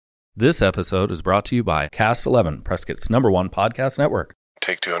This episode is brought to you by Cast 11, Prescott's #1 podcast network.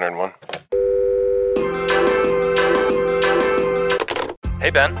 Take 201. Hey,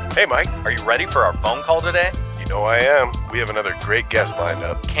 Ben. Hey, Mike. Are you ready for our phone call today? You know I am. We have another great guest lined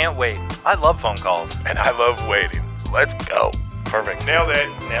up. Can't wait. I love phone calls. And I love waiting. So let's go. Perfect. Nailed it.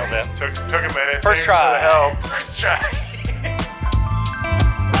 Took a minute. First Thanks try. for the help. First try.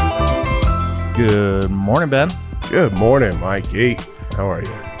 Good morning, Ben. Good morning, Mikey. How are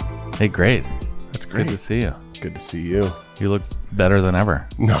you? Hey, great. That's great. Good to see you. Good to see you. You look better than ever.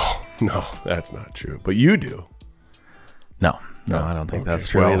 No, that's not true. But you do. No, I don't think that's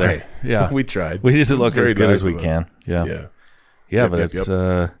Okay. true Well, either. hey, Yeah, we tried. We just It was look as very good nice as we of us. can. Yeah. Yeah. But Yep,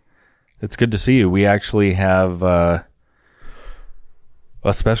 yep. it's good to see you. We actually have a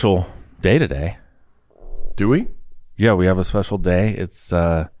special day today. Do we? Yeah, we have a special day. It's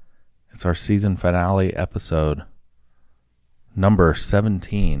our season finale episode, number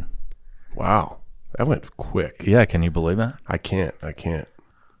 17. Wow. That went quick. Yeah, can you believe it? I can't.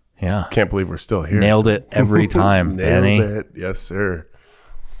 Yeah. Can't believe we're still here. Nailed it every time, Benny. Nailed it. Yes, sir.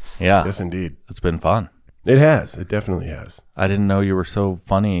 Yeah. Yes, indeed. It's been fun. It has. It definitely has. I didn't know you were so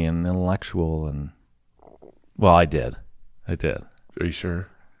funny and intellectual well, I did. Are you sure?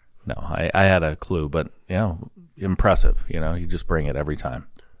 No, I had a clue, but impressive. You just bring it every time.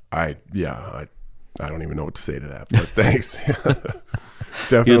 I don't even know what to say to that, but thanks.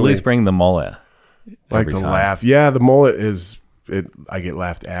 Definitely. You at least bring the mullet. Like every the time. laugh. Yeah, the mullet is it. I get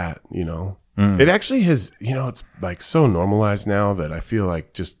laughed at. It actually has. It's like so normalized now that I feel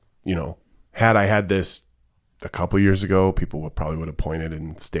like just had I had this a couple years ago, people would have pointed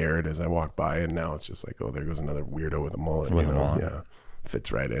and stared as I walked by, and now it's just like, oh, there goes another weirdo with a mullet. With a mullet. Yeah,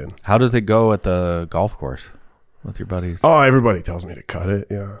 fits right in. How does it go at the golf course with your buddies? Oh, everybody tells me to cut it.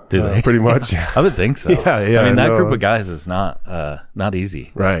 Yeah, Do they? Pretty much. Yeah. I would think so. Yeah, I mean, that no, group of it's- guys is not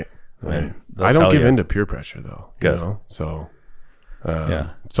easy. Right. mean, they'll I don't tell give you. in to peer pressure though. Good. So.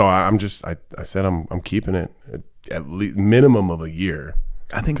 Yeah. So I'm just. I said I'm keeping it at least minimum of a year.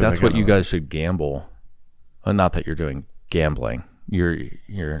 I think 'Cause that's I what gotta- you guys should gamble. Not that you're doing gambling.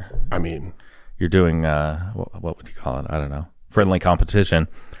 You're I mean, doing what would you call it? I don't know. Friendly competition.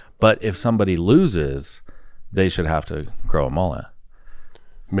 But if somebody loses, they should have to grow a mullet.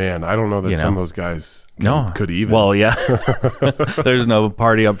 man, I don't know that some of those guys could even. Well, yeah. There's no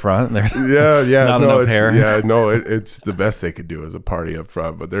party up front. There's yeah. not no, enough hair. Yeah, no, it's the best they could do is a party up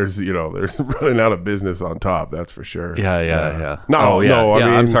front. But there's running out of business on top. That's for sure. Yeah. No, no. I mean,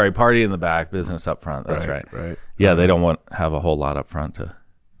 I'm sorry. Party in the back, business up front. That's right. Right. Yeah, they don't have a whole lot up front to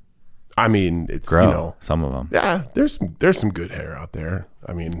I mean, it's grow. Some of them. Yeah, there's some good hair out there.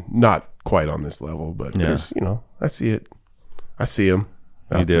 I mean, not quite on this level, but there's I see it. I see them.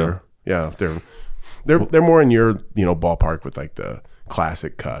 You do? There. Yeah, they're more in your ballpark with like the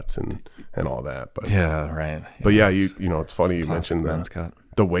classic cuts and all that. But Yeah, right. but yeah, it's funny you mentioned Ben's cut.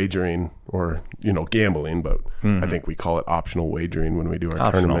 the wagering or gambling, but I think we call it optional wagering when we do our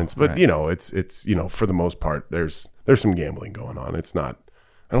Optional, tournaments. But right. it's for the most part there's some gambling going on. It's not.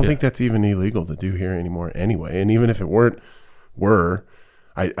 I don't think that's even illegal to do here anymore anyway. And even if it were,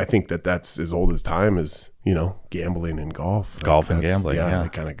 I think that's as old as time as gambling and golf. Golf and That's- gambling, yeah. they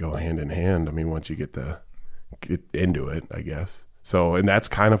kind of go hand in hand. I mean, once you get into it, I guess. So, and that's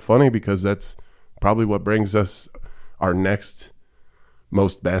kind of funny because that's probably what brings us our next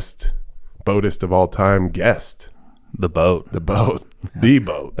most best boatist of all time guest. The boat. The boat.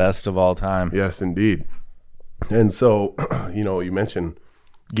 Best of all time. Yes, indeed. And so, you mentioned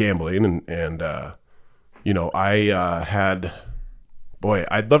gambling and I had, boy,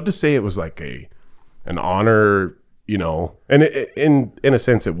 I'd love to say it was like an honor, and in a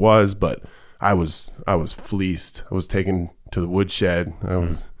sense it was, but I was fleeced. I was taken to the woodshed. I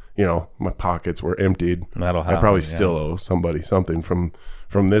was, my pockets were emptied. That'll happen. I probably yeah. still owe somebody something from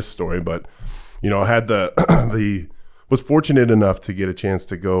this story, but I had was fortunate enough to get a chance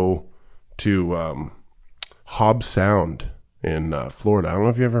to go to Hobbs Sound in Florida. I don't know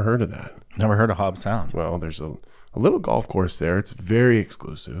if you ever heard of that. Never heard of Hobbs Sound. Well, there's a little golf course there. It's very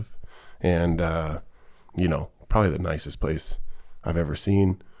exclusive, and probably the nicest place I've ever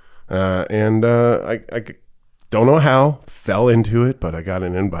seen. I don't know how, fell into it, but I got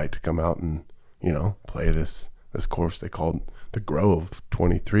an invite to come out and play this course they called the Grove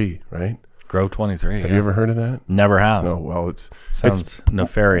 23, right? Grow 23. Have you ever heard of that? Never have. No. Well, Sounds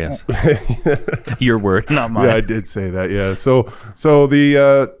nefarious. Your word, not mine. Yeah, I did say that. Yeah. So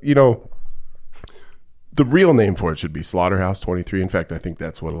the the real name for it should be Slaughterhouse 23. In fact, I think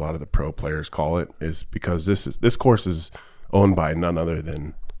that's what a lot of the pro players call it, is because this course is owned by none other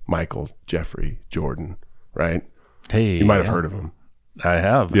than Michael Jeffrey Jordan, right? Hey, You might have heard of him. I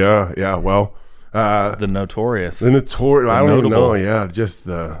have. Yeah. Well, The notorious. I don't even know. notable. Yeah, just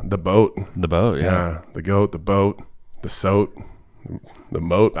the boat. The boat, yeah. Yeah, the goat, the boat, the soat, the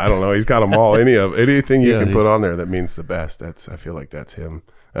moat. I don't know. He's got them all. Anything you Yeah, can put he's- on there that means the best. I feel like that's him.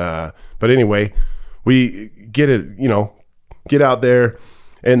 But anyway, we get it. Get out there,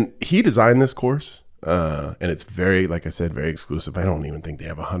 and he designed this course. And it's very, like I said, very exclusive. I don't even think they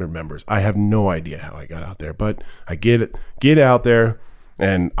have 100 members. I have no idea how I got out there, but I get out there,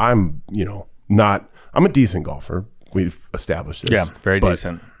 and I'm I'm a decent golfer. We've established this. Yeah, very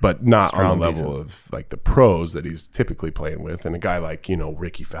decent. But not on Strong, the level of like the pros that he's typically playing with. And a guy like,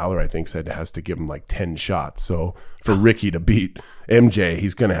 Ricky Fowler, I think, said has to give him like 10 shots. So for Ricky to beat MJ,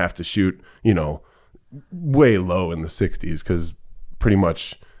 he's going to have to shoot, way low in the 60s because pretty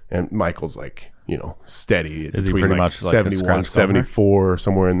much, and Michael's like, steady. Is he between pretty like much like a 71, scratch golfer? 74,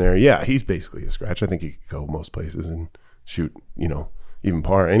 somewhere in there. Yeah, he's basically a scratch. I think he could go most places and shoot, even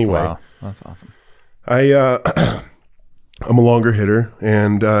par. Anyway, Wow, that's awesome. I'm a longer hitter,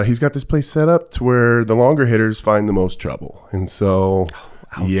 and he's got this place set up to where the longer hitters find the most trouble. And so,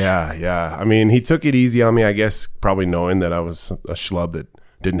 yeah. I mean, he took it easy on me, I guess, probably knowing that I was a schlub that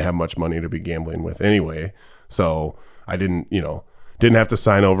didn't have much money to be gambling with anyway. So I didn't have to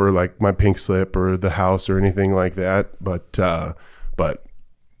sign over like my pink slip or the house or anything like that. But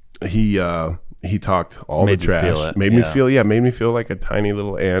he talked all Made the you trash. feel it, Made yeah. me feel like a tiny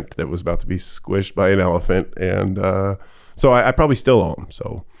little ant that was about to be squished by an elephant. And so I probably still owe him.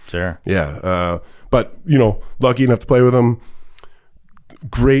 So Sure. yeah. But lucky enough to play with him.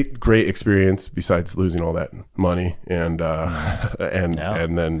 Great experience besides losing all that money and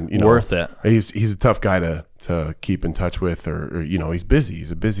then Worth it. He's a tough guy to keep in touch with or he's busy.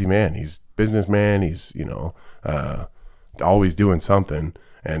 He's a busy man. He's businessman. He's always doing something,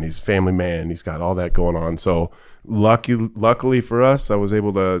 and he's a family man. He's got all that going on. So luckily for us, I was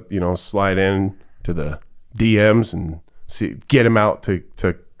able to slide in to the DMs and get him out to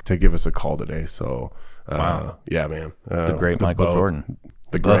give us a call today. So Wow. yeah, man. The great Michael Jordan.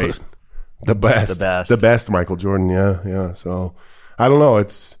 The great, the best, The best. Michael Jordan. Yeah. So I don't know.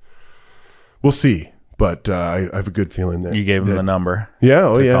 We'll see, but I have a good feeling that You gave him that- the number. Yeah.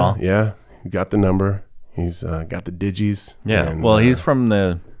 Oh to yeah. call. Yeah. He got the number. He's got the digis. Yeah. and, Well, he's from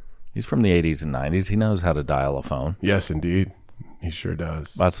the 80s and 90s. He knows how to dial a phone. yes, indeed. He sure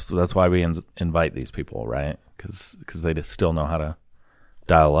does. That's why we invite these people, right? Because they just still know how to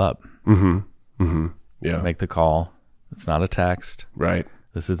dial up, Yeah. make the call. It's not a text. Right.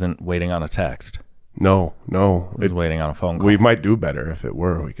 This isn't waiting on a text. No. It's waiting on a phone call. We might do better if it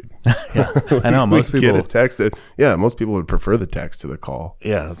were. We could. I know most we people. get a text. Yeah, most people would prefer the text to the call.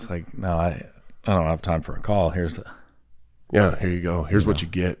 Yeah, it's like no, I don't have time for a call. Here's Yeah, here you go. Here's what you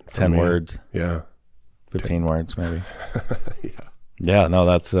get. from 10 me. words, Yeah. 15 words, maybe. Yeah. Yeah, no,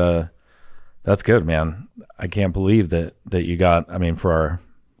 that's good, man. I can't believe that you got. I mean, for our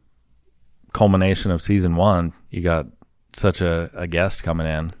culmination of season 1, you got such a guest coming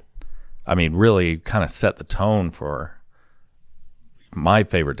in. I mean, really kind of set the tone for my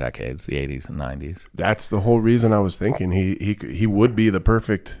favorite decades, the 80s and 90s. That's the whole reason I was thinking he would be the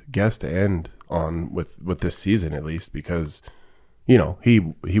perfect guest to end on with this season, at least, because he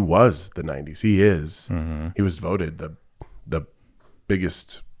was the 90s. He is. Mm-hmm. He was voted the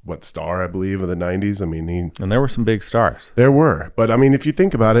biggest star, I believe, of the 90s. I mean, And there were some big stars. there were, but I mean, if I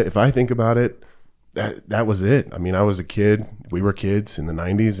think about it, that was it. I mean, I was a kid. We were kids in the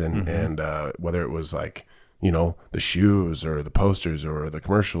 90s, and whether it was like the shoes or the posters or the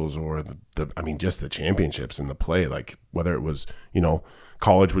commercials or I mean, just the championships and the play, like whether it was,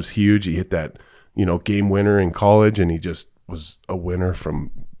 college was huge. He hit that, game winner in college, and he just was a winner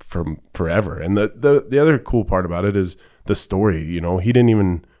from forever. And the other cool part about it is the story. He didn't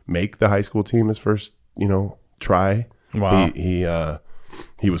even make the high school team his first, try. Wow.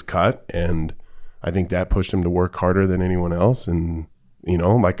 He was cut, and I think that pushed him to work harder than anyone else. And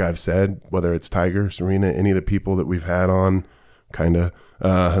like I've said, whether it's Tiger, Serena, any of the people that we've had on kind of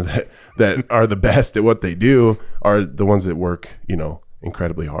that are the best at what they do are the ones that work,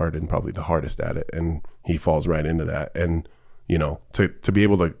 incredibly hard and probably the hardest at it. And he falls right into that. And, to be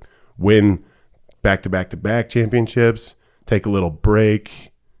able to win back-to-back championships, take a little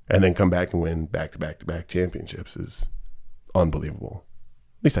break, and then come back and win back-to-back championships is unbelievable.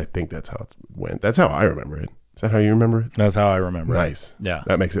 At least I think that's how it went. That's how I remember it. Is that how you remember it? That's how I remember it. Nice. Yeah.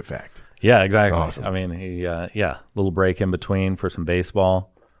 That makes it fact. Yeah, exactly. Awesome. I mean, he, little break in between for some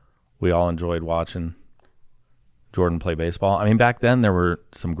baseball. We all enjoyed watching Jordan play baseball. I mean, back then there were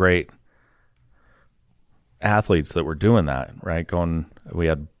some great athletes that were doing that, right? We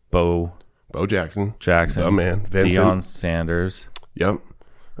had Bo Jackson. Jackson, The man. Vincent. Deion Sanders. Yep.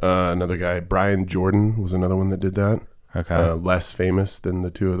 Another guy, Brian Jordan, was another one that did that. Okay. Less famous than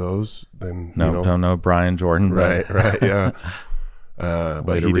the two of those. Then Don't know Brian Jordan. Right, yeah.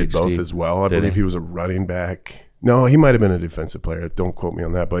 But he did both as well. I believe he was a running back. No, he might have been a defensive player. Don't quote me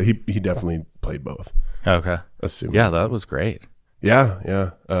on that, but he definitely played both. Okay. Assuming. Yeah, that was great.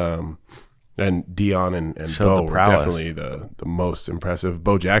 Yeah. And Dion and Bo were prowess. definitely the most impressive.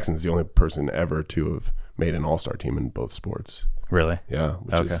 Bo Jackson's the only person ever to have made an all-star team in both sports. Really? Yeah,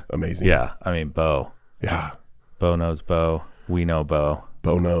 which is amazing. Yeah, I mean, Bo. Yeah. Bo knows Bo. We know Bo.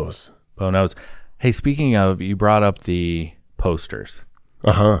 Bo knows. Bo knows. Hey, speaking of, you brought up the posters.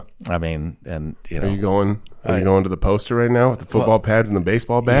 Uh-huh. I mean, and Are you going to the poster right now with the football pads and the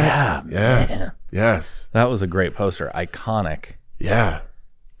baseball bat? Yeah. Yes. Yes. that was a great poster. Iconic Yeah.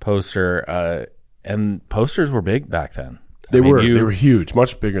 poster. And posters were big back then. They I mean, were huge,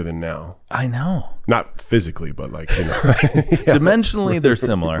 much bigger than now. I know. Not physically, but like, Dimensionally, they're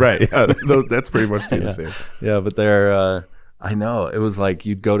similar. Right. Yeah. That's pretty much the same. Yeah, but they're, I know. It was like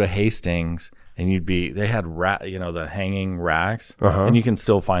you'd go to Hastings and they had the hanging racks, and you can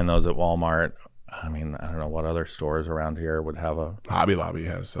still find those at Walmart. I mean, I don't know what other stores around here would have a. Hobby Lobby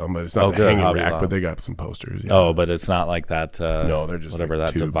has some, but it's not the hanging rack, but they got some posters. Yeah. Oh, but it's not like that. No, they're just whatever like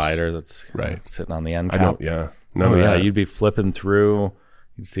that tubes. divider that's Right. sitting on the end I cap. don't, yeah. You'd be flipping through.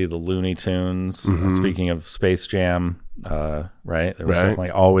 You'd see the Looney Tunes. Speaking of Space Jam, right? There was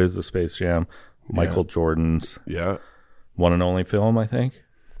definitely always the Space Jam. Michael Jordan's one and only film, I think.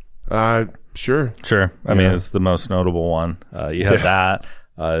 Sure. Sure. I mean, it's the most notable one. You had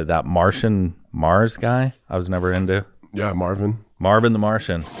that Martian Mars guy I was never into. Yeah, Marvin the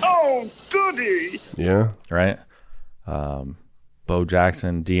Martian. Oh, goody. Yeah. Right? Bo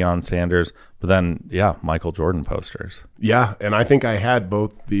Jackson, Deion Sanders, but then, Michael Jordan posters. Yeah, and I think I had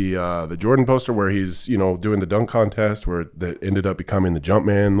both the Jordan poster where he's, doing the dunk contest that ended up becoming the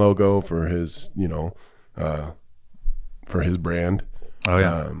Jumpman logo for his, for his brand. Oh,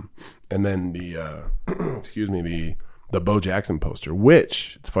 yeah. And then the the Bo Jackson poster,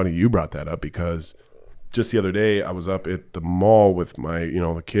 which it's funny you brought that up because just the other day I was up at the mall with my,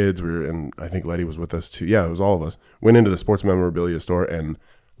 the kids. And I think Letty was with us too. Yeah, it was all of us. Went into the sports memorabilia store, and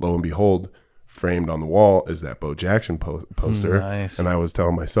lo and behold, framed on the wall is that Bo Jackson poster. Nice. And I was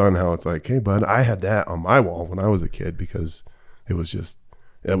telling my son how it's like, hey, bud, I had that on my wall when I was a kid because it was just,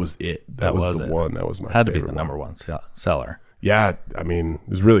 that was it. That was the one. That was my Had to be favorite the number one seller. Yeah, I mean, it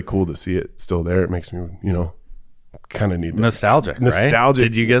was really cool to see it still there. It makes me, kind of need Nostalgic, right?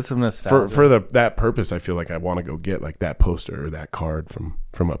 Did you get some nostalgia? For that purpose? I feel like I want to go get like that poster or that card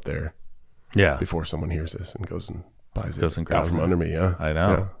from up there. Yeah. Before someone hears this and goes and buys Goes it and grabs out from it. under me. Yeah, I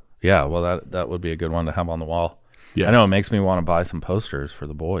know. Yeah, well, that would be a good one to have on the wall. Yes. I know it makes me want to buy some posters for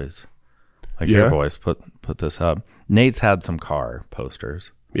the boys. Like Yeah. your boys, put this up. Nate's had some car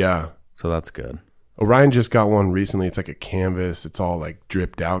posters, Yeah. so that's good. Orion just got one recently. It's like a canvas. It's all like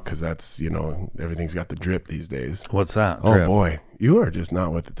dripped out because that's, everything's got the drip these days. What's that? Oh Drip? boy, you are just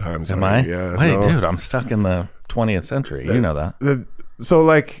not with the times. Am are I? you? Yeah. Wait, no. dude, I'm stuck in the 20th century. You know that. So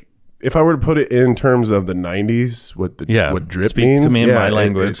like, if I were to put it in terms of the 90s, what drip speak means, to me in my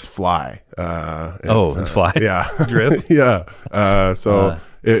language. it's fly. It's fly. Yeah, Drip. Yeah.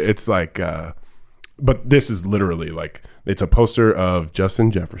 It's like, but this is literally like, it's a poster of Justin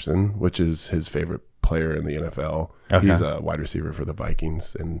Jefferson, which is his favorite player in the NFL. Okay. He's a wide receiver for the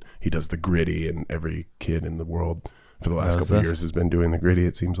Vikings, and he does the gritty, and every kid in the world for the last couple of years has been doing the gritty,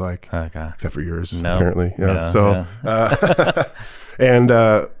 it seems like. Okay. Except for yours, No. apparently. Yeah. Yeah, And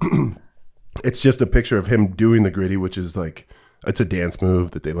it's just a picture of him doing the gritty, which is like, it's a dance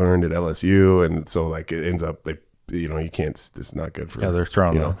move that they learned at LSU. And so like it ends up, you can't, it's not good for, they're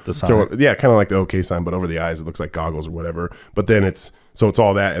throwing the sign. kind of like the OK sign, but over the eyes, it looks like goggles or whatever. But then it's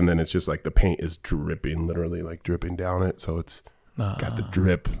all that. And then it's just like the paint is dripping, literally like dripping down it. So it's got the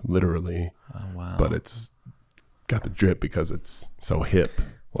drip literally, but it's got the drip because it's so hip.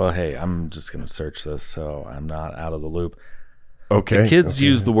 Well, hey, I'm just going to search this so I'm not out of the loop. Okay. Kids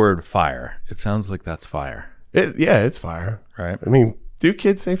use the word fire. It sounds like that's fire, It's fire. right? I mean, do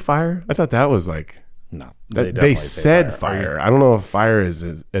kids say fire? I thought that was like, No. they definitely say said fire. I don't know if fire is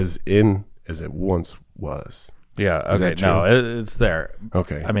as in as it once was. Yeah. Okay. that true? No, it's there.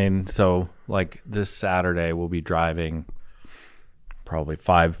 Okay. I mean, so like this Saturday, we'll be driving probably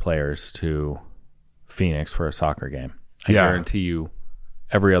 5 players to Phoenix for a soccer game. I guarantee you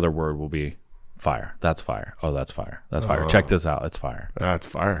every other word will be fire. That's fire. Oh, that's fire. That's fire. Check this out. It's fire. That's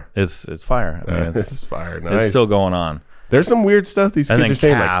fire. It's fire. I mean, It's fire. Nice. it's still going on. There's some weird stuff these And kids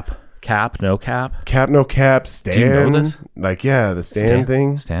then are saying. Like, cap, no cap. cap, no cap, stand. you know this? Like, the stand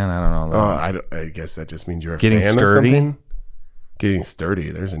thing. Stan, I don't know. I guess that just means you're a Getting fan sturdy? of something. Getting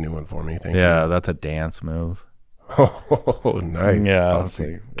sturdy. There's a new one for me. Thank Yeah, that's a dance move. you. Oh, nice. Yeah, I'll it's have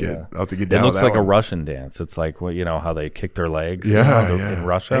to like- get, yeah. I'll have to get It down looks that like a one. Russian dance. It's like, well, you know, how they kick their legs Yeah, in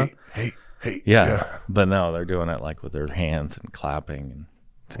Russia. Hey. Yeah. But no, they're doing it like with their hands and clapping, and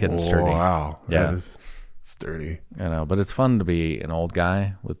it's getting sturdy. Wow. Yeah. That is sturdy. You know, but it's fun to be an old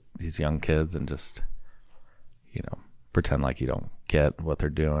guy with these young kids and just, you know, pretend like you don't get what they're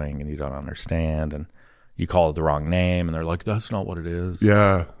doing and you don't understand, and you call it the wrong name and they're like, that's not what it is.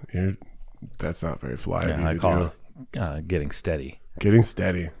 Yeah. That's not very fly. Yeah, I call it getting steady. Getting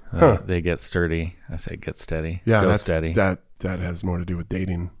steady. Huh. They get sturdy. I say get steady. Yeah, Go that's steady. that has more to do with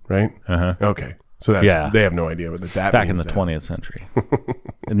dating, right? Uh-huh. Okay. So that's, Yeah. they have no idea what that Back in means the then. 20th century.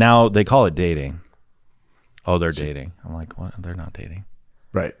 And now they call it dating. Oh, they're dating. I'm like, what? They're not dating.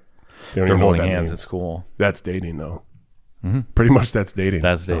 Right. They don't They're even know what holding that hands means. at school. That's dating, though. Pretty much that's dating.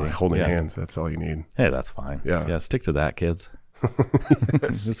 That's dating, Holding yeah. hands. That's all you need. Hey, that's fine. Yeah. Yeah, stick to that, kids.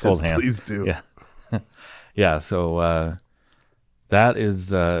 Yes, Just hold hands. please do. Yeah. Yeah, so that is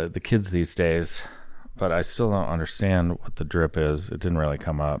the kids these days, but I still don't understand what the drip is. It didn't really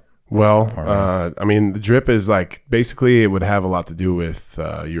come up. Well, I mean, the drip is like basically it would have a lot to do with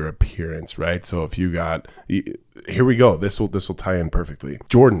your appearance, right? So if you got, here we go. This will tie in perfectly.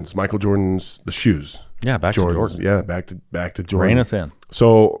 Jordans, Michael Jordan's the shoes. Yeah, back to Jordans, Jordan. yeah, back to Jordan. Rein us in.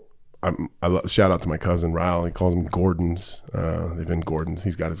 So shout out to my cousin Ryle. He calls them Gordons. They've been Gordons.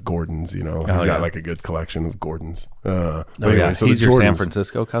 He's got his Gordons. You know, he's got like a good collection of Gordons. Oh, yeah. So He's the your San Jordans-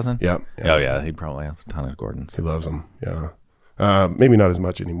 Francisco cousin? Yeah. Oh, yeah. He probably has a ton of Gordons. He loves them. Yeah. Maybe not as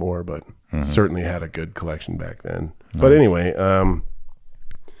much anymore, but certainly had a good collection back then. But anyway,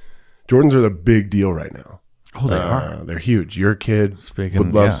 Jordans are the big deal right now. Oh, they are. They're huge. Your kid Speaking-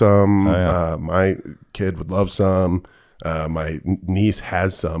 would love yeah. some. Oh, yeah. My kid would love some. My niece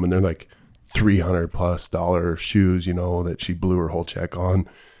has some, and they're like $300+ shoes, you know, that she blew her whole check on.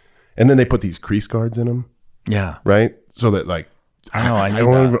 And then they put these crease guards in them, Yeah. right? So that like I know. I don't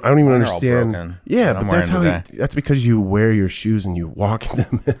even Mine are all understand. broken, Yeah, that I'm but that's how wearing that's because you wear your shoes and you walk in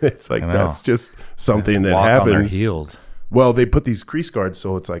them. It's like know. that's just something that Walk on their happens. heels. Well, they put these crease guards,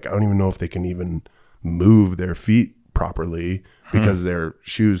 so it's like I don't even know if they can even move their feet properly because their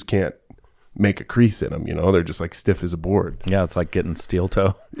shoes can't make a crease in them. You know, they're just like stiff as a board. Yeah, it's like getting steel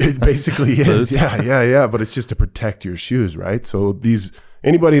toe. It basically is. Boots. Yeah. But it's just to protect your shoes, right? So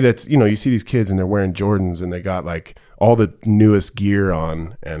anybody that's, you know, you see these kids and they're wearing Jordans and they got like all the newest gear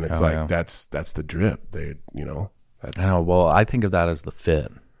on, and it's yeah. that's the drip. They, you know, that's I know. Well, I think of that as the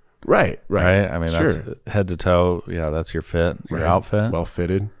fit, right. right? I mean, sure. that's head to toe. Yeah, that's your fit, your outfit. Well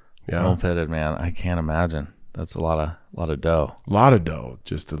fitted. Yeah. Well fitted, man. I can't imagine. That's a lot of dough. A lot of dough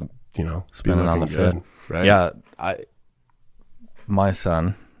just to, you know, Spending be on looking the fit. good, right? Yeah, my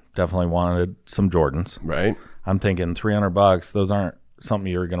son definitely wanted some Jordans. Right. I'm thinking $300. Those aren't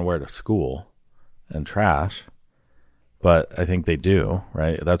something you're going to wear to school and trash, but I think they do,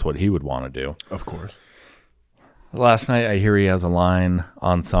 right? That's what he would want to do. Of course. Last night, I hear he has a line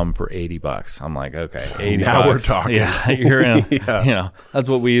on some for $80. I'm like, okay, $80. Now we're talking. Yeah, you're in. Yeah. You know, that's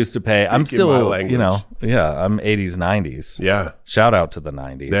what we used to pay. I'm Speaking my still, language. you know, yeah, I'm 80s, 90s. Yeah. Shout out to the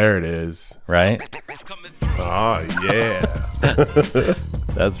 90s. There it is. Right? Oh yeah.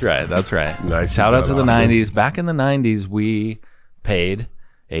 That's right. That's right. Nice. Shout out to the Austin. 90s. Back in the 90s, we paid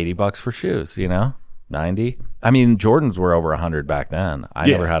 $80 for shoes, you know? 90. I mean, Jordans were over 100 back then. I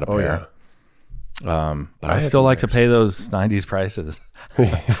never had a pair. Oh, yeah. But I had still some like to pay those 90s prices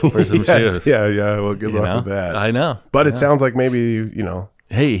for some shoes. Yeah. Well, good you luck know? with that. I know. But it sounds like maybe, you know,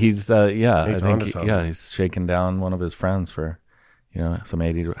 Hey, he's I He's think onto something. he's shaking down one of his friends for, you know, some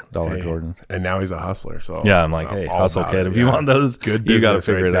 $80 Jordans. and now he's a hustler. So Yeah, I'm like, hey, all hustle about kid. it, If you yeah. want those, Good you got to business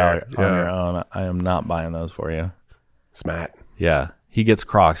figure right it out there. on Yeah. your own. I am not buying those for you. Smat. Yeah, he gets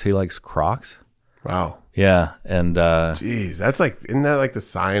Crocs. He likes Crocs. Wow. Yeah, and Jeez, isn't that like the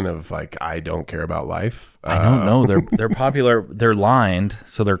sign of like I don't care about life? I don't know. They're popular. They're lined,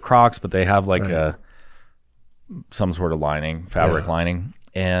 so they're Crocs, but they have like some sort of lining, fabric lining.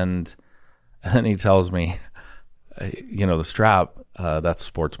 And then he tells me, you know, the strap, that's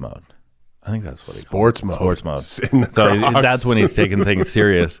sports mode. I think that's what he Sports mode. Sports mode. In the So Crocs. that's when he's taking things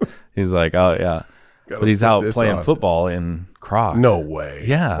serious. He's like, oh yeah, Gotta but he's put out this playing on. football in Crocs. No way.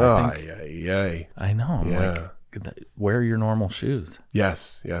 Yeah, I Oh, think- yeah. I know. I'm Yeah. like, wear your normal shoes.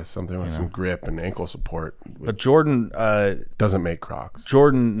 Yes. Something with some grip and ankle support. But Jordan, Doesn't make Crocs.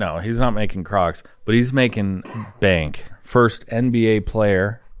 Jordan, no, he's not making Crocs, but he's making bank. First NBA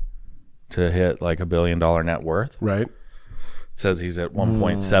player to hit like $1 billion net worth. Right. Says he's at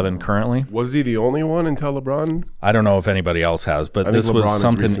 1.7 currently. Was he the only one until LeBron? I don't know if anybody else has, but I think this LeBron was has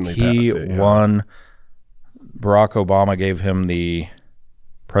something recently he passed it, yeah. won Barack Obama gave him the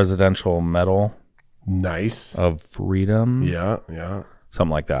Presidential Medal Nice. of Freedom. Yeah.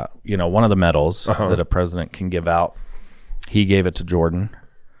 Something like that. One of the medals that a president can give out. He gave it to Jordan.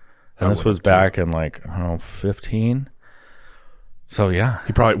 And this was back in 15. So yeah.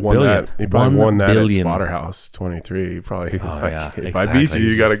 He probably won that. He probably won that at Slaughterhouse 23. He probably was if I beat you,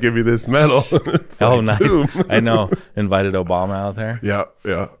 you got to give me this medal. Nice. Boom. I know. Invited Obama out there. Yeah.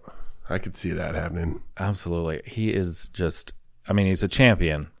 I could see that happening. Absolutely. He is just, he's a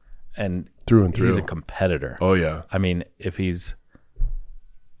champion and through and through. He's a competitor. Oh yeah.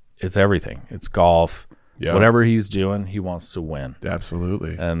 It's everything. It's golf. Yeah. Whatever he's doing, he wants to win.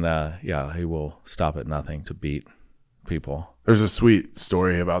 Absolutely. And he will stop at nothing to beat people. There's a sweet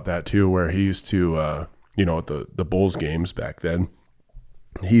story about that too, where he used to, at the Bulls games back then,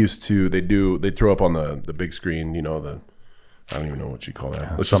 he used to, they throw up on the big screen, I don't even know what you call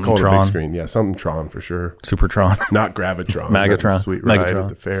that. Let's just call it a big screen. Yeah, something Tron for sure. Supertron. Not Gravitron. Megatron. That's a sweet ride Megatron. at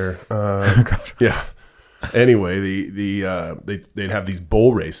the fair. Yeah. Anyway, they'd have these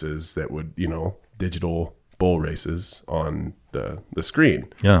bowl races that would, digital bowl races on the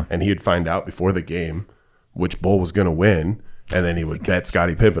screen. Yeah. And he'd find out before the game which bowl was going to win. And then he would bet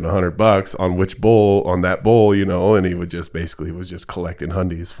Scottie Pippen $100 on which bowl, on that bowl, and he would just basically was just collecting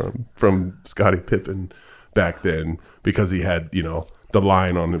hundies from Scottie Pippen back then because he had, the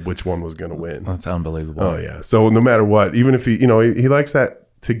line on which one was going to win. That's unbelievable. Oh yeah. So no matter what, even if he likes that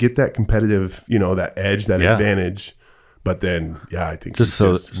to get that competitive, that edge, that advantage. But then, I think just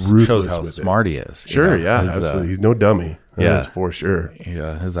shows how smart he is. Sure. Absolutely. He's no dummy. That is for sure.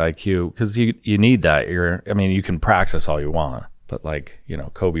 Yeah. His IQ, because you need that. You can practice all you want, but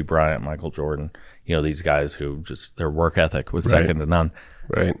Kobe Bryant, Michael Jordan, these guys who just their work ethic was second to none.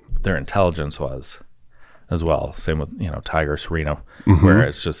 Right. Their intelligence was as well. Same with, Tiger, Serena, where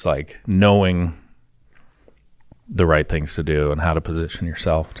it's just knowing the right things to do and how to position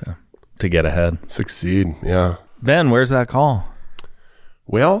yourself to get ahead. Succeed. Yeah. Ben, where's that call?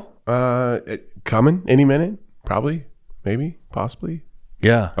 Well, coming any minute, probably, maybe, possibly.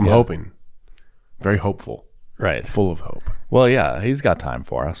 Yeah. I'm hoping. Very hopeful. Right. Full of hope. Well, yeah, he's got time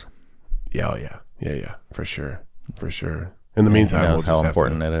for us. Yeah, for sure. In the meantime, we'll just how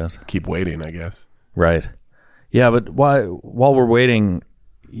important it is. Keep waiting, I guess. Right. Yeah, but while we're waiting,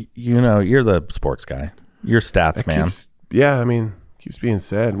 you're the sports guy. You're stats man. Keeps being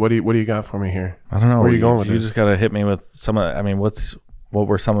said. What do you got for me here? I don't know. Where are you going with this? You just got to hit me with some of. What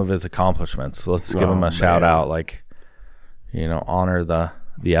were some of his accomplishments? Let's give him a shout out. Honor the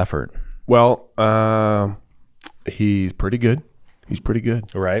effort. Well, he's pretty good.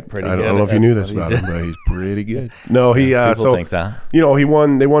 Right, pretty good. I don't know if you knew this about him, but he's pretty good. No, people think that.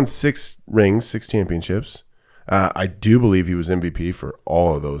 They won 6 rings, 6 championships. I do believe he was MVP for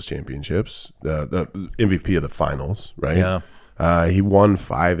all of those championships. The MVP of the finals, right? Yeah. He won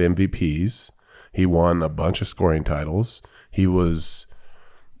 5 MVPs. He won a bunch of scoring titles. He was,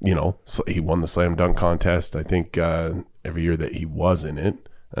 he won the slam dunk contest, I think, every year that he was in it.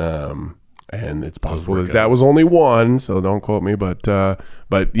 And it's possible that was only one, so don't quote me. But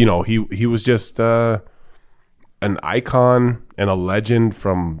he was just an icon and a legend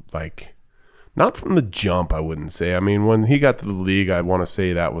from not from the jump, I wouldn't say. When he got to the league, I want to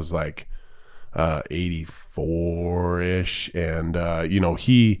say that was 84-ish. And,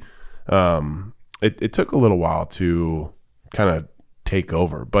 it took a little while to kind of take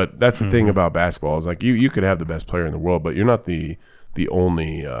over. But that's the thing about basketball is you could have the best player in the world, but you're not the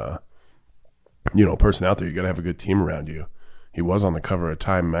only, person out there. You got to have a good team around you. He was on the cover of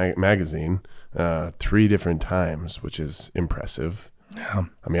Time magazine 3 different times, which is impressive. Yeah.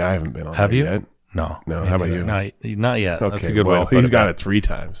 I haven't been on have there you? yet. No. How about you? Not yet. Okay, that's a good well, way. He's got it 3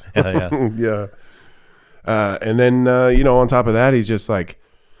 times. Yeah. Yeah. And then, on top of that, he's just I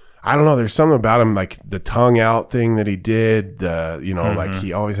don't know. There's something about him, the tongue out thing that he did.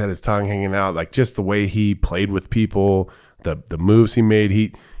 He always had his tongue hanging out. Just the way he played with people, the moves he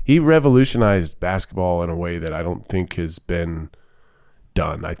made. He revolutionized basketball in a way that I don't think has been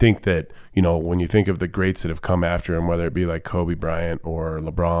done. I think that, when you think of the greats that have come after him, whether it be Kobe Bryant or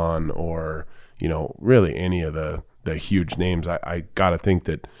LeBron or, really any of the huge names, I got to think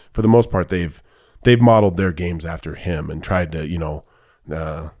that for the most part, they've modeled their games after him and tried to,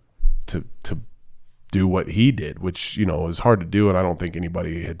 to do what he did, which, is hard to do. And I don't think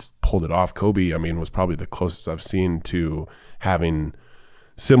anybody had pulled it off. Kobe, was probably the closest I've seen to having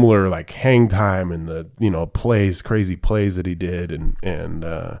similar hang time and the crazy plays that he did, and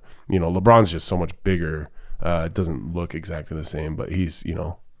LeBron's just so much bigger. It doesn't look exactly the same, but he's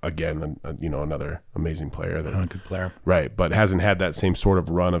again, another amazing player that A good player. right, but hasn't had that same sort of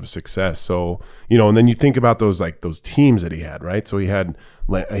run of success. So, and then you think about those teams that he had, right? So he had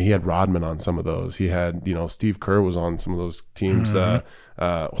Rodman on some of those. He had, Steve Kerr was on some of those teams.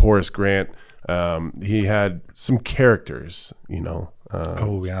 Horace Grant. He had some characters,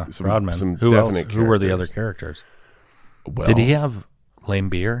 Rodman. some Who else? definite Who were the other characters. characters? Well, Did he have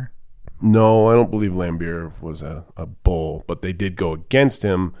Lambeer? No, I don't believe Lambeer was a bull, but they did go against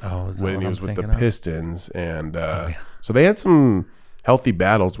him Oh, is that when what he I'm was with the thinking of? Pistons, and so they had some healthy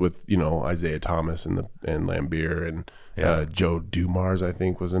battles with Isaiah Thomas and Lambeer and Yeah. Joe Dumars, I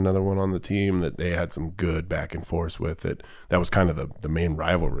think, was another one on the team that they had some good back and forth with. That was kind of the main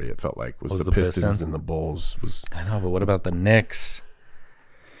rivalry. It felt like was the Pistons and the Bulls. I know, but what about the Knicks?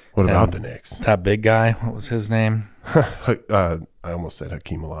 What about the Knicks? That big guy, what was his name? I almost said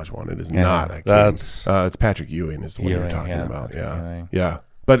Hakeem Olajuwon. It is not Hakeem. That's it's Patrick Ewing is the one you're Ewing, talking yeah, about. Patrick Yeah, Ewing. yeah.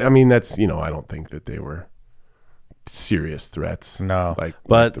 But I mean, that's I don't think that they were serious threats. no, like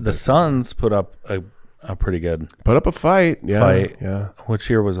but the Suns put up a pretty good put up a fight. Yeah, fight. Yeah, Which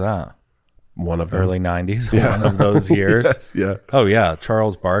year was that? one of them. Early 90s, Yeah. one of those years. Yes, yeah, Oh, yeah.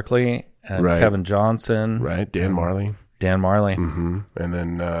 Charles Barkley and Right. Kevin Johnson. right. Dan Marley, Dan Marley. and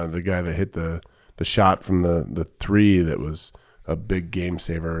then the guy that hit the shot from the three that was a big game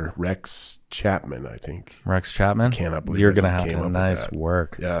saver, Rex Chapman, I think. Rex Chapman. Cannot believe You're I going to just have came to up with nice that.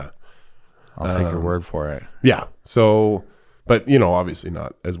 work. Yeah. I'll take your word for it. Yeah. So, but obviously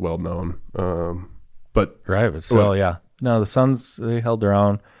not as well known. But Right, but still, yeah. No, the Suns, they held their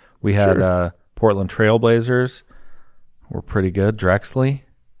own. We had Portland Trailblazers. Were pretty good. Drexler.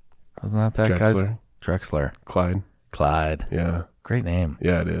 Wasn't that guy's? Drexler. Drexler. Clyde. Clyde. Yeah. Great name.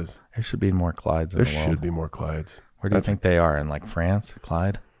 Yeah, it is. There should be more Clydes in There the world. should be more Clydes. Where do you think they are? In like France?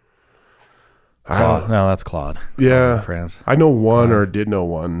 Clyde? I Claude. don't- No, that's Claude. Yeah. Claude in France. I know one or did know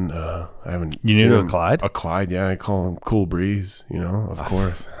one. I haven't. You seen knew a him. Clyde? A Clyde, yeah. I call him Cool Breeze. Of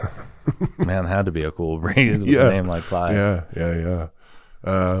course. Man, had to be a cool breeze with Yeah. a name like Clyde. Yeah.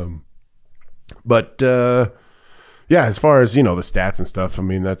 But yeah, as far as the stats and stuff, I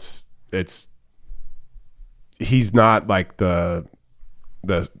mean he's not like the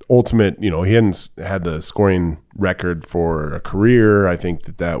ultimate. He hadn't had the scoring record for a career. I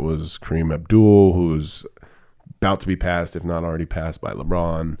think that was Kareem Abdul, who's about to be passed, if not already passed by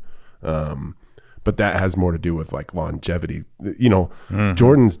LeBron. But that has more to do with like longevity.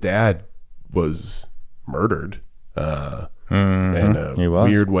 Jordan's dad was murdered in a He was.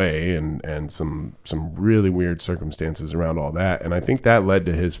 weird way, and some really weird circumstances around all that. And I think that led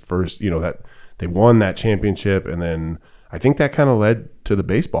to his first, that they won that championship, and then I think that kind of led to the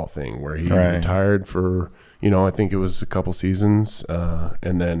baseball thing where he Right. retired for, I think it was a couple seasons,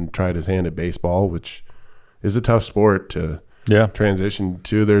 and then tried his hand at baseball, which is a tough sport to Yeah. transition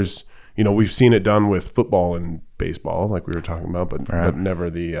to. There's, we've seen it done with football and baseball, like we were talking about, but never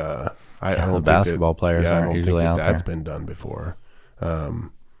the I don't think basketball players I aren't don't usually think out that's there. been done before.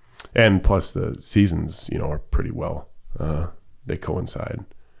 And plus the seasons, are pretty well. They coincide,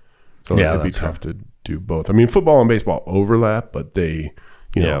 so Yeah, it'd be that's tough to do both. I mean, football and baseball overlap, but they,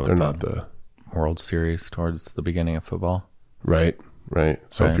 Yeah, they're with not the World Series towards the beginning of football. right.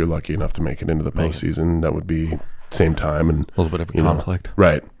 So if Right. you're lucky enough to make it into the postseason, that would be same time and A little bit of a conflict.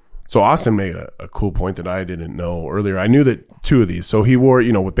 Right. So Austin made a cool point that I didn't know earlier. I knew that two of these. So he wore,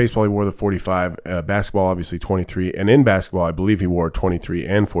 with baseball, he wore the 45, basketball, obviously 23. And in basketball, I believe he wore 23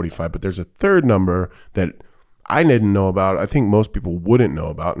 and 45. But there's a third number that I didn't know about. I think most people wouldn't know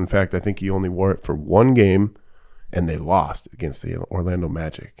about. In fact, I think he only wore it for one game, and they lost against the Orlando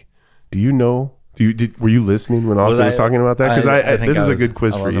Magic. Do you know? Were you listening when Austin was talking about that? Because this is a good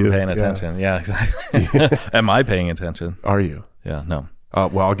quiz for you. I wasn't paying attention. Yeah, exactly. Am I paying attention? Are you? Yeah, no.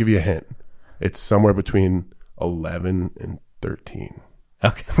 Well, I'll give you a hint. It's somewhere between 11 and 13.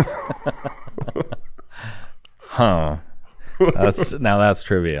 Okay. Huh. That's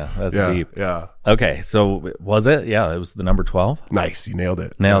trivia. That's deep. Yeah. Okay, so was it? Yeah, it was the number 12. Nice. You nailed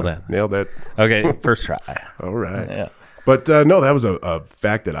it. Nailed Yeah, it. Nailed it. Okay, first try. All right. Yeah. But no, that was a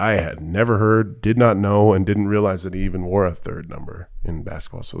fact that I had never heard, did not know, and didn't realize that he even wore a third number in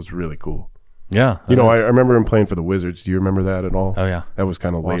basketball. So it was really cool. Yeah. I remember him playing for the Wizards. Do you remember that at all? Oh, yeah. That was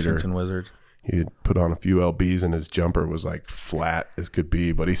kind of later. Washington Wizards. He had put on a few LBs and his jumper was like flat as could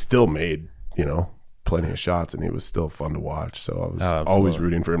be, but he still made, plenty of shots and he was still fun to watch. So I was always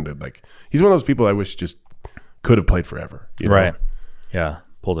rooting for him to he's one of those people I wish just could have played forever. Right. Yeah.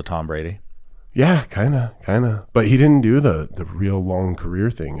 Pulled a Tom Brady. Yeah, kind of. But he didn't do the real long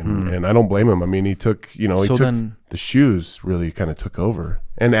career thing. And I don't blame him. I mean, he took, the shoes really kind of took over.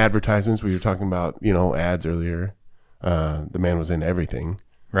 And advertisements, we were talking about, ads earlier. The man was in everything.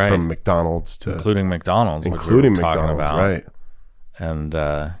 Right. From McDonald's to including McDonald's, which we including were talking McDonald's, about. right? And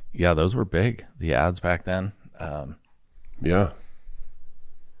yeah, those were big. The ads back then. Yeah.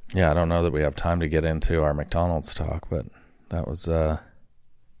 Yeah, I don't know that we have time to get into our McDonald's talk, but that was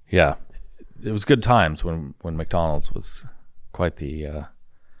yeah, it was good times when McDonald's was quite the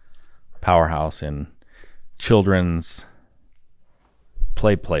powerhouse in children's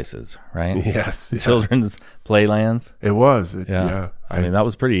play places, right? Yes. Yeah. Children's playlands. It was. Yeah. I mean, that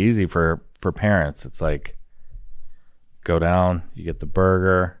was pretty easy for parents. It's like, go down, you get the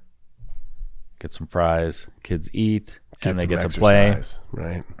burger, get some fries, kids eat, and they get to play.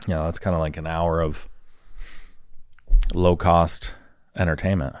 Right. You know, that's kind of like an hour of low-cost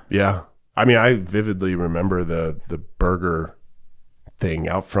entertainment. Yeah. I mean, I vividly remember the burger thing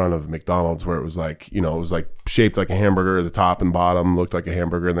out front of McDonald's where it was like, you know, it was like shaped like a hamburger. The top and bottom looked like a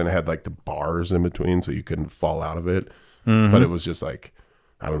hamburger, and then it had like the bars in between so you couldn't fall out of it. Mm-hmm. But it was just like,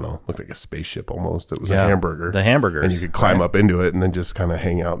 I don't know, looked like a spaceship almost. It was a hamburger. The hamburgers. And you could climb up into it and then just kind of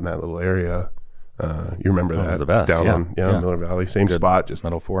hang out in that little area. You remember that? was the best. Down Yeah. on Yeah. Miller Valley. Same spot. Just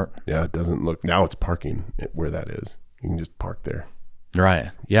Metal Fort. yeah, it doesn't look. Now it's parking where that is. You can just park there. Right.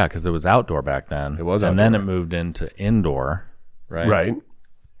 Yeah, because it was outdoor back then. It was and then it outdoor. moved into indoor, right? Right.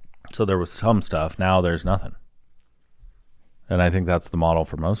 So there was some stuff. Now there's nothing. And I think that's the model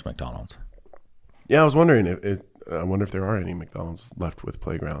for most McDonald's. Yeah, I was wondering I wonder if there are any McDonald's left with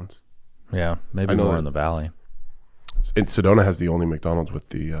playgrounds. Yeah, maybe I know more that- in the valley. And Sedona has the only McDonald's with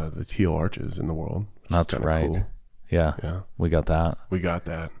the teal arches in the world. That's Kinda right. cool. Yeah, Yeah, we got that. we got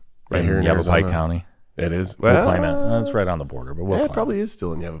that right In here in Yavapai Arizona. County. It is. We'll claim it. That's right on the border, but we'll Yeah, claim it probably is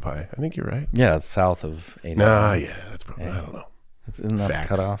still in Yavapai. I think you're right. it. Yeah, it's south of 80. Nah, yeah, that's probably. I don't know. Isn't that the Facts.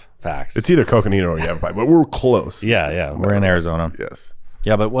 cutoff? Facts. It's either Coconino or Yavapai, but we're close. yeah, we're in Arizona. Yes.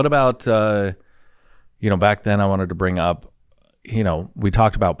 Yeah, but what about, you know, back then I wanted to bring up, you know, we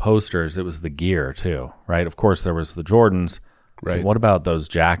talked about posters. It was the gear too, right? Of course, there was the Jordans. Right. What about those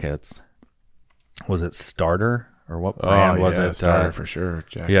jackets? Was it Starter or what brand was it? Starter for sure.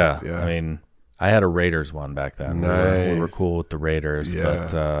 Jackets, yeah. I mean, I had a Raiders one back then. We were Nice. cool with the Raiders, Yeah.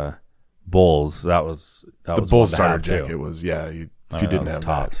 but Bulls, that was the one Bull to starter have, too. jacket was, yeah. If that you didn't was have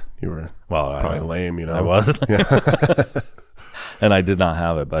tops. that, you were Well, probably lame, you know. I was. And I did not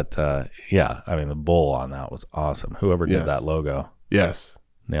have it, but yeah, I mean, the bull on that was awesome. Whoever did Yes. that logo Yes.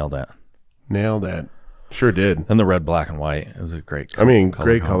 nailed it. Nailed it. Sure did. And the red, black, and white is a great I mean, color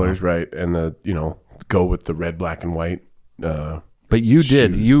great combo. colors, right? And go with the red, black, and white. But you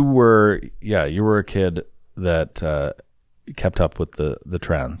did. shoes. You were a kid that kept up with the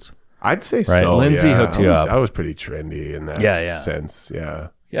trends. I'd say Right. so. Lindsay yeah. hooked you up. I was pretty trendy in that Yeah. sense. Yeah.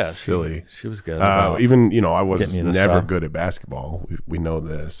 Yeah, Silly. She was good. about- Even, I was getting you the never stuff. good at basketball. We know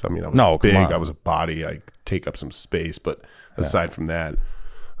this. I mean, I was No, come big. on. I was a body. I take up some space. But aside from that,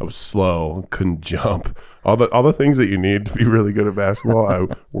 I was slow, couldn't jump. All the things that you need to be really good at basketball,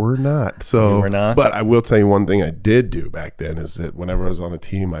 were not. So, You were not? But I will tell you one thing I did do back then is that whenever I was on a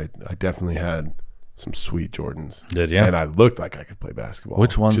team, I definitely had some sweet Jordans. Did you? And I looked like I could play basketball.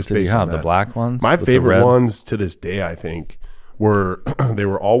 Which ones just did you based on have? The that. black ones? My with the favorite red? ones to this day, I think, were they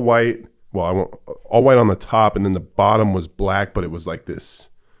were all white. Well, I want all white on the top, and then the bottom was black, but it was like this.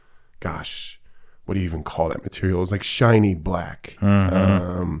 Gosh, what do you even call that material? It was like shiny black,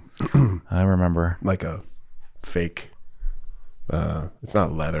 I remember. like a fake. It's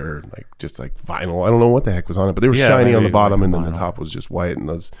not leather, like just like vinyl. I don't know what the heck was on it, but they were Yeah, shiny on maybe the bottom, like and then vinyl. the top was just white. And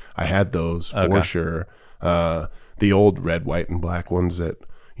those, I had those for Okay. sure. The old red, white, and black ones that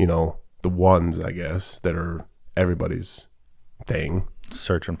the ones I guess that are everybody's thing.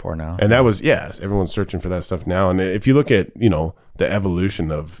 Searching for now. And that was, yes, everyone's searching for that stuff now. And if you look at, the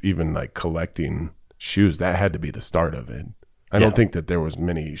evolution of even like collecting shoes, that had to be the start of it. I don't think that there was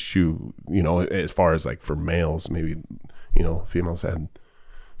many shoe, as far as like for males, maybe, females had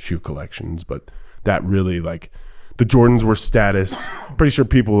shoe collections, but that really like the Jordans were status. Pretty sure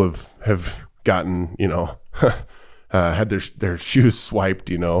people have gotten, had their shoes swiped,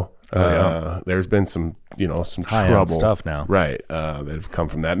 there's been some, some high-end trouble stuff now. right? That have come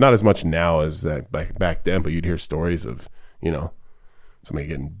from that. Not as much now as that back then, but you'd hear stories of somebody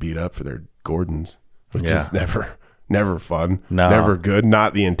getting beat up for their Gordons, which Yeah. is never fun, No. never good.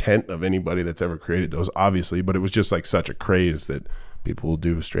 Not the intent of anybody that's ever created those, obviously, but it was just like such a craze that people will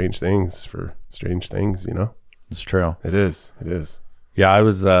do strange things for strange things. It's true. It is. Yeah, I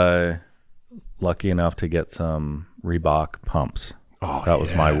was lucky enough to get some Reebok pumps. Oh, That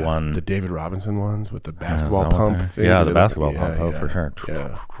was my one. The David Robinson ones with the basketball that what pump they're- thing. yeah, Did the it- basketball pump. Oh, for sure.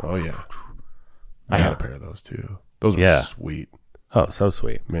 Yeah. Oh, yeah. I had a pair of those too. Those were Yeah. sweet, Oh, so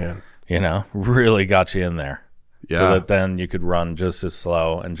sweet. man. Really got you in there. Yeah. So that then you could run just as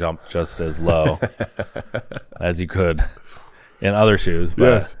slow and jump just as low as you could in other shoes.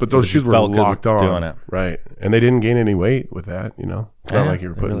 But those shoes were felt good locked on. doing it. Right. And they didn't gain any weight with that, you know. It's not Yeah, like you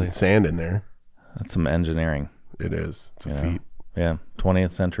were putting really. sand in there. That's some engineering. It is. It's a You know? feat. Yeah,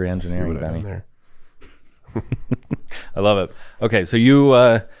 20th century See engineering, what I done Benny. there. I love it. Okay, so you,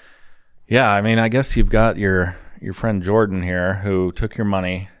 I mean, I guess you've got your friend Jordan here who took your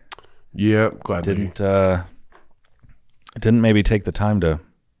money. Yeah, gladly. Didn't maybe take the time to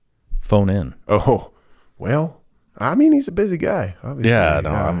phone in. Oh, well, I mean, he's a busy guy, obviously. Yeah,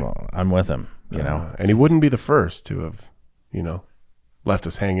 no, I'm with him. You know, and he wouldn't be the first to have, you know, left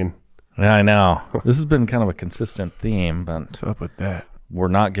us hanging. yeah, I know. This has been kind of a consistent theme, but What's up with that? we're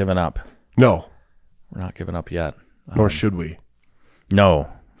not giving up. No, We're not giving up yet. nor should we. No.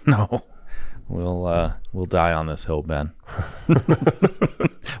 We'll die on this hill, Ben.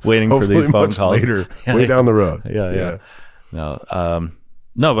 Waiting for Hopefully these phone much calls later, way down the road. Yeah.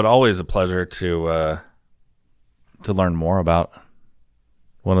 No, but always a pleasure to learn more about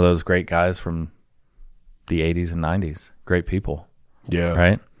one of those great guys from the 80s and 90s. Great people, Yeah.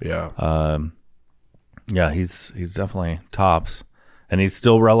 right? Yeah. Yeah, he's definitely tops. And he's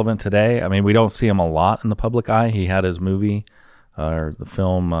still relevant today. I mean, we don't see him a lot in the public eye. He had his movie or the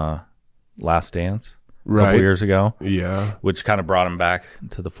film Last Dance a couple Right. years ago, Yeah. which kind of brought him back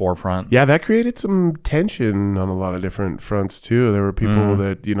to the forefront. Yeah, that created some tension on a lot of different fronts too. There were people Mm.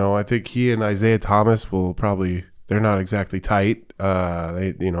 that, you know, I think he and Isaiah Thomas will probably, they're not exactly tight.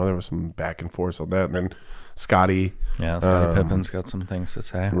 They, you know, there was some back and forth on that. And then Scotty, Yeah, Scottie Pippen's got some things to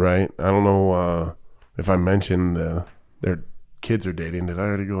say. right? I don't know if I mentioned their kids are dating. Did I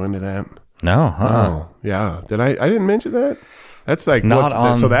already go into that? No, Oh, yeah. Did I didn't mention that? That's like Not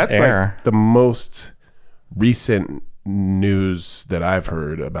on so that's air. like the most recent news that I've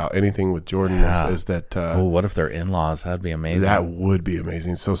heard about anything with Jordan Yeah. is that Oh, what if they're in-laws? That'd be amazing. that would be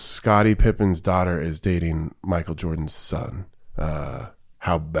amazing. So Scottie Pippen's daughter is dating Michael Jordan's son.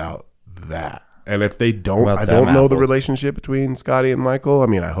 How about that? And if they don't, About I them don't know the apples. relationship between Scottie and Michael. I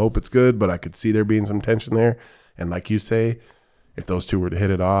mean, I hope it's good, but I could see there being some tension there. And like you say, if those two were to hit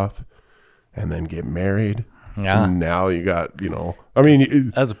it off and then get married, Yeah. now you got, you know, I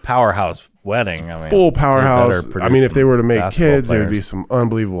mean, That's a powerhouse wedding. I mean, full they powerhouse. better I mean, if they were to make produce some kids, there would basketball be some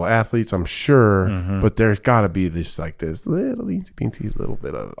unbelievable athletes, I'm sure. Mm-hmm. But there's got to be this like this little teensy weensy little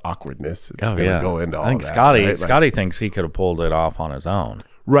bit of awkwardness. It's players. going to Oh, yeah. go into all I think that. Scotty right? Scotty thinks he could have pulled it off on his own.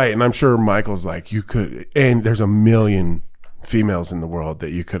 Right, and I'm sure Michael's like, you could, and there's a million females in the world that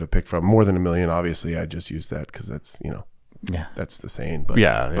you could have picked from. More than a million, obviously. I just used that because that's, you know, Yeah. that's the saying. But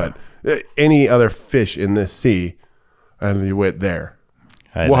Yeah. but any other fish in this sea, and you went there.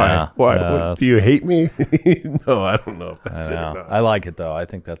 I Why? know. Why? Yeah, What, do you hate me? No, I don't know if I that's it or know. not. I like it though. I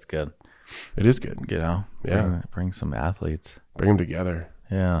think that's good. It is good. You know, Yeah. bring some athletes. Bring them together.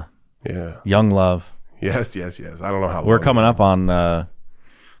 Yeah, Yeah. young love. Yes. I don't know how We're long. coming up on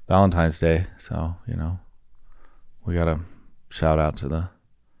Valentine's Day, so you know we got to shout out to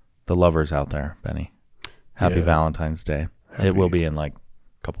the lovers out there, Benny. Happy Yeah. Valentine's Day. It will be in like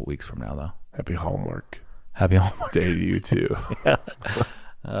a couple weeks from now, though. Happy Hallmark Happy Hallmark. Day to you too.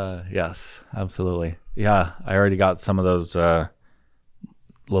 Yes, absolutely. Yeah, I already got some of those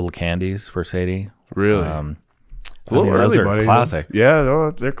little candies for Sadie. Really? It's a little those early, are buddy. classic. Yeah,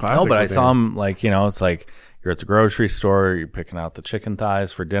 no, they're classic. No, but I think. saw them like, you know, it's like you're at the grocery store, you're picking out the chicken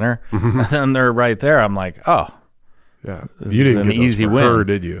thighs for dinner, Mm-hmm. and then they're right there. I'm like, oh, Yeah, This you is didn't an get those easy for win. her,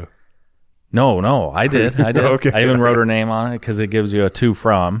 did you? no, I did. Okay. I even wrote her name on it because it gives you a to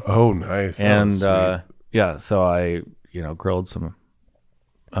from. Oh, nice. And sweet. yeah, so I, you know, grilled some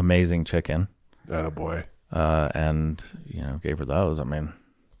amazing chicken Attaboy. and, you know, gave her those. I mean,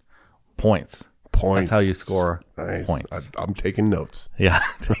 points. Points. That's how you score Nice. points. I'm taking notes. Yeah.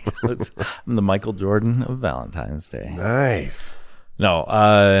 I'm the Michael Jordan of Valentine's Day. Nice. No,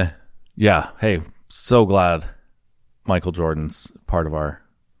 yeah. Hey, so glad Michael Jordan's part of our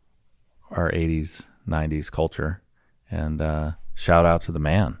 80s, 90s culture. And shout out to the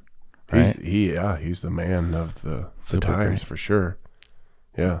man. Right? He's the man of the Super times great. for sure.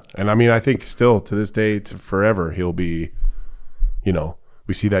 Yeah. And I mean, I think still to this day, to forever, he'll be, you know,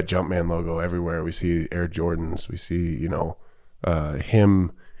 we see that Jumpman logo everywhere. We see Air Jordans. We see, you know,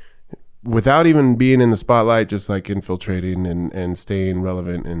 him without even being in the spotlight, just like infiltrating and staying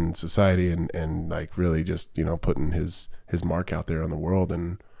relevant in society and like really just, you know, putting his mark out there on the world.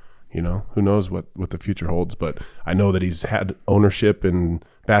 And, you know, who knows what the future holds. But I know that he's had ownership in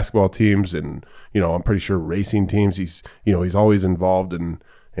basketball teams and, you know, I'm pretty sure racing teams. He's always involved in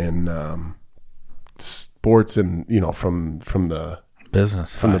sports and, you know, from the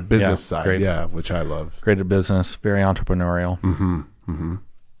business from the side. business Yeah, side, great. yeah, which I love. Great at business, very entrepreneurial. Mm-hmm. Mm-hmm.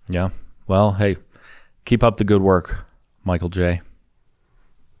 Yeah. Well, hey, keep up the good work, Michael J.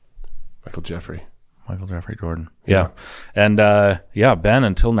 Michael Jeffrey Jordan. Yeah. And Ben,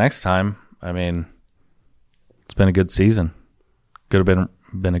 until next time, I mean, it's been a good season. Could have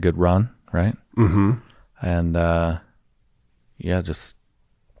been a good run, right? Mm-hmm. And just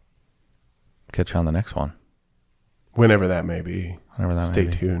catch you on the next one. Whenever that may be. Whenever that Stay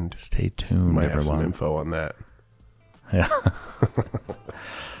may be. tuned. Stay tuned, Might have some everyone. info on that. Yeah.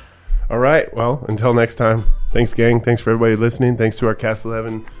 All right. Well, until next time. Thanks, gang. Thanks for everybody listening. Thanks to our Cast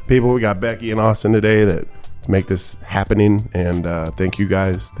 11 people. We got Becky and Austin today that make this happening. And thank you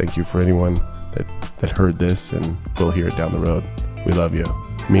guys. Thank you for anyone that heard this and will hear it down the road. We love you.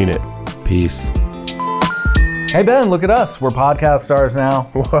 Mean it. Peace. Hey, Ben, look at us. We're podcast stars now.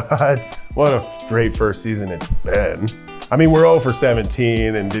 What a great first season it's been. I mean, we're 0 for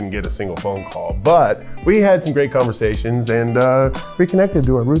 17 and didn't get a single phone call, but we had some great conversations and reconnected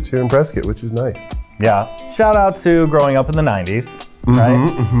to our roots here in Prescott, which is nice. Yeah. Shout out to growing up in the 90s,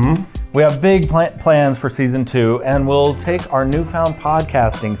 right? Mm-hmm. We have big plans for season 2, and we'll take our newfound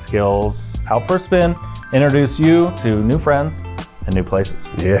podcasting skills out for a spin, introduce you to new friends and new places.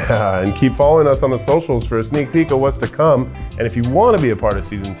 Yeah, and keep following us on the socials for a sneak peek of what's to come. And if you want to be a part of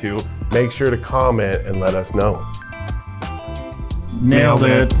season 2, make sure to comment and let us know. Nailed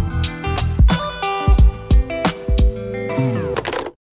it.